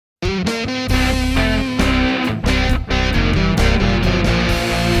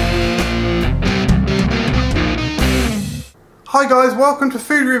Hi guys, welcome to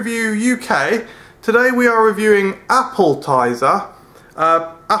Food Review UK. Today we are reviewing Appletiser,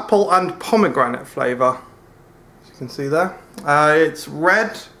 apple and pomegranate flavour. As you can see there. It's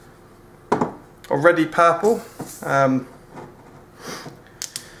red, or reddy purple. I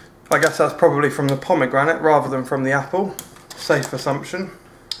guess that's probably from the pomegranate rather than from the apple. Safe assumption.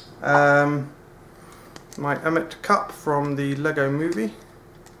 My Emmett cup from the Lego movie.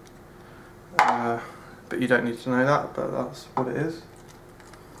 But you don't need to know that, but that's what it is.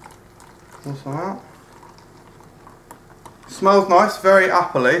 Also that. Smells nice, very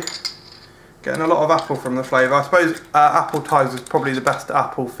appley. Getting a lot of apple from the flavour. I suppose Appletiser is probably the best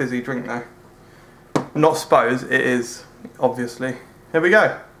apple fizzy drink though. Not suppose, it is, obviously. Here we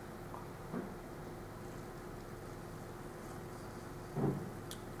go.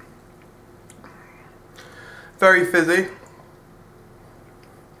 Very fizzy.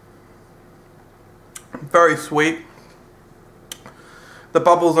 Very sweet. The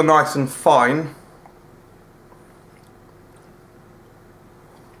bubbles are nice and fine,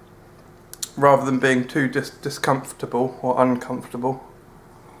 rather than being too discomfortable or uncomfortable.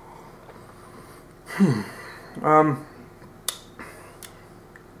 To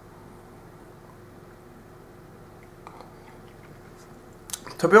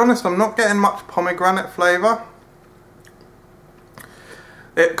be honest, I'm not getting much pomegranate flavour.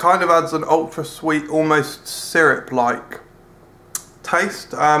 It kind of adds an ultra sweet, almost syrup-like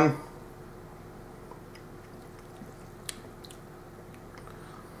taste.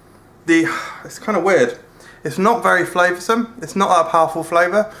 It's kind of weird. It's not very flavoursome. It's not that powerful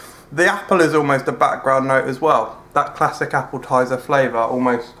flavour. The apple is almost a background note as well. That classic Appletiser flavour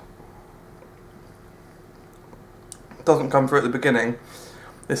almost doesn't come through at the beginning.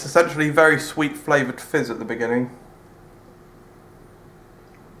 It's essentially very sweet flavoured fizz at the beginning.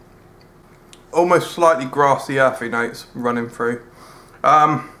 Almost slightly grassy, earthy notes running through.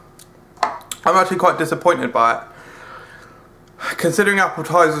 I'm actually quite disappointed by it. Considering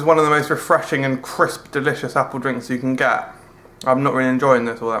Appletiser is one of the most refreshing and crisp, delicious apple drinks you can get, I'm not really enjoying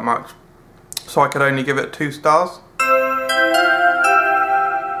this all that much. So I could only give it 2 stars.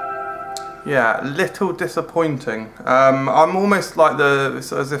 Yeah, a little disappointing. I'm almost like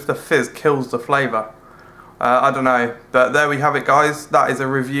it's as if the fizz kills the flavour. I don't know, but there we have it guys. That is a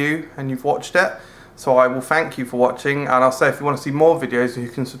review and you've watched it. So I will thank you for watching, and I'll say if you want to see more videos you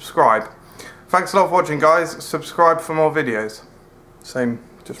can subscribe. Thanks a lot for watching guys. Subscribe for more videos. Same,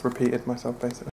 just repeated myself basically.